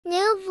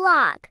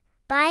vlog,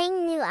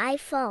 buying new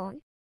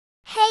iPhone.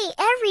 Hey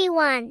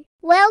everyone,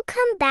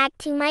 welcome back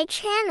to my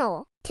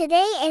channel.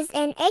 Today is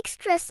an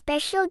extra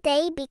special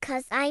day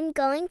because I'm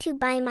going to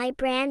buy my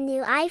brand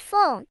new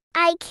iPhone.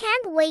 I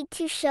can't wait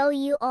to show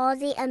you all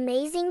the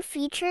amazing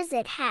features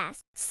it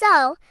has.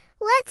 So,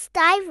 let's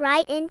dive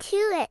right into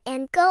it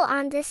and go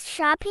on this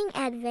shopping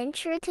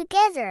adventure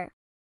together.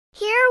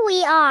 Here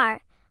we are,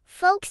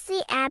 folks,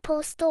 the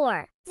Apple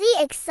Store. The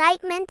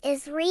excitement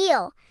is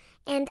real,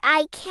 and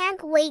I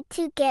can't wait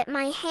to get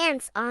my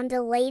hands on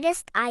the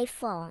latest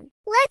iPhone.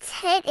 Let's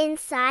head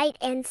inside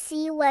and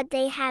see what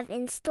they have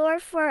in store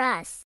for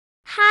us.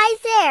 Hi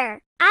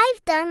there!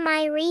 I've done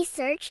my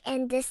research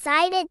and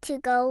decided to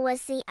go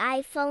with the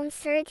iPhone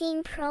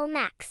 13 Pro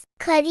Max.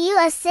 Could you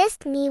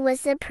assist me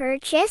with the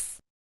purchase?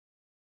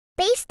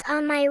 Based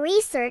on my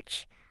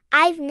research,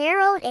 I've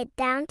narrowed it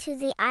down to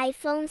the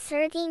iPhone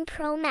 13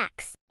 Pro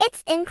Max.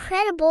 Its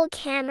incredible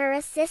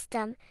camera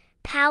system,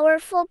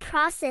 powerful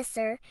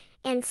processor,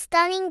 and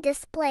stunning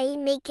display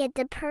make it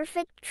the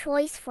perfect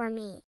choice for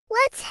me.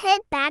 Let's head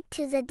back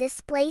to the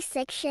display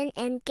section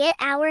and get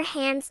our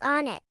hands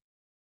on it.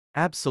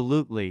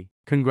 Absolutely.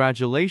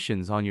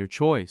 Congratulations on your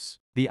choice.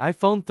 The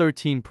iPhone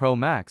 13 Pro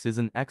Max is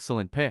an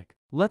excellent pick.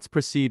 Let's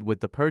proceed with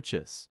the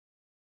purchase.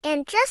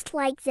 And just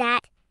like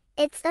that,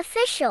 it's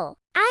official.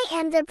 I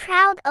am the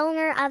proud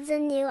owner of the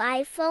new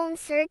iPhone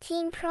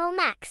 13 Pro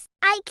Max.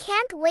 I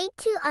can't wait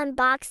to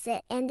unbox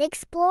it and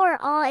explore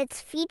all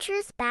its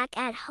features back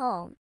at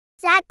home.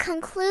 That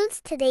concludes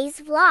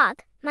today's vlog,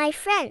 my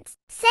friends.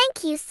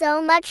 Thank you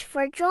so much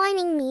for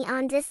joining me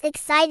on this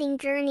exciting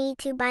journey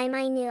to buy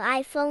my new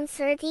iPhone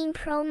 13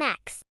 Pro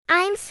Max.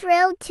 I'm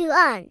thrilled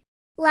to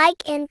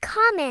like and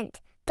comment.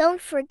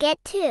 Don't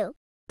forget to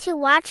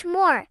watch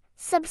more,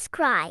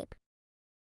 subscribe.